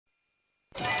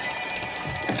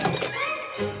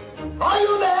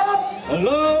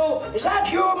Hello? Is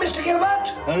that you, Mr. Gilbert?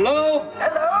 Hello?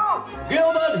 Hello?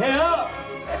 Gilbert here?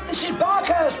 This is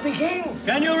Barker speaking.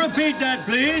 Can you repeat that,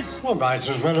 please? Well, might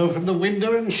as well open the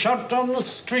window and shout down the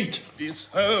street. This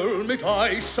helmet,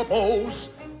 I suppose,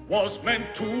 was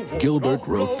meant to... Gilbert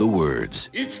wrote the words.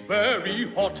 It's very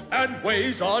hot and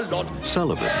weighs a lot.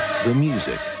 Sullivan, the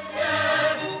music.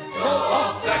 So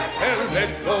off that helmet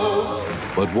flows.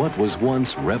 But what was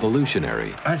once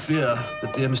revolutionary I fear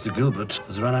that dear Mr. Gilbert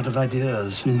has run out of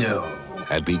ideas. No.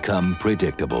 had become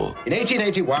predictable. In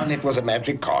 1881, it was a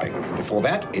magic coin. Before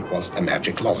that, it was a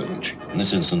magic lozenge. In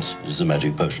this instance, it is a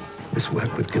magic potion. This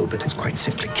work with Gilbert is quite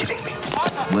simply killing me.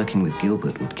 Working with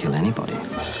Gilbert would kill anybody.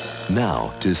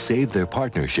 Now, to save their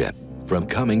partnership from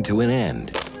coming to an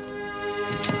end,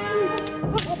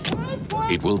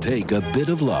 it will take a bit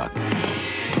of luck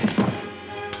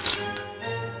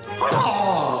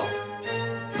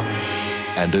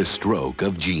and a stroke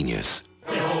of genius.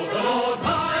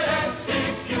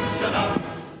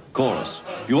 Chorus.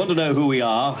 If you want to know who we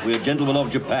are, we're gentlemen of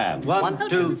Japan. 1,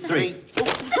 2, 3.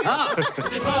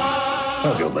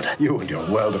 Oh, Gilbert, you and your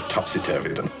world of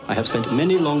topsy-turvydom. I have spent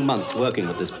many long months working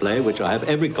with this play, which I have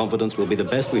every confidence will be the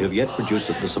best we have yet produced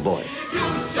at the Savoy.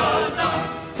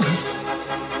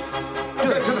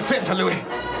 Go to the theatre, Louis.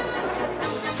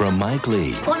 From Mike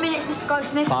Lee, 4 minutes, Mr.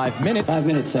 Goldsmith. 5 minutes. 5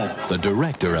 minutes, sir. the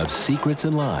director of Secrets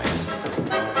and Lies,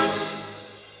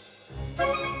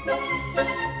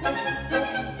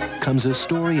 comes a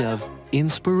story of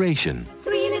inspiration,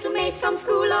 3 little maids from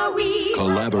school are we.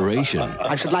 collaboration,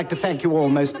 I should like to thank you all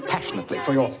most passionately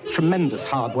for your tremendous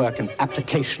hard work and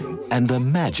application. and the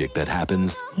magic that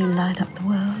happens You light up the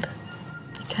world.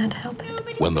 You can't help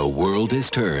it. when the world is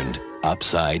turned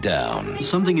upside down.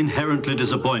 Something inherently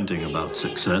disappointing about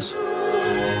success. 3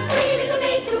 little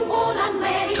maids who all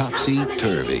unwary.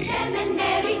 Topsy-Turvy.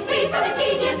 Seminary, 3 from a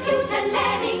genius tutor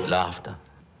Larry. Laughter,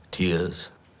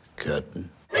 tears, curtain.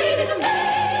 3 little maids.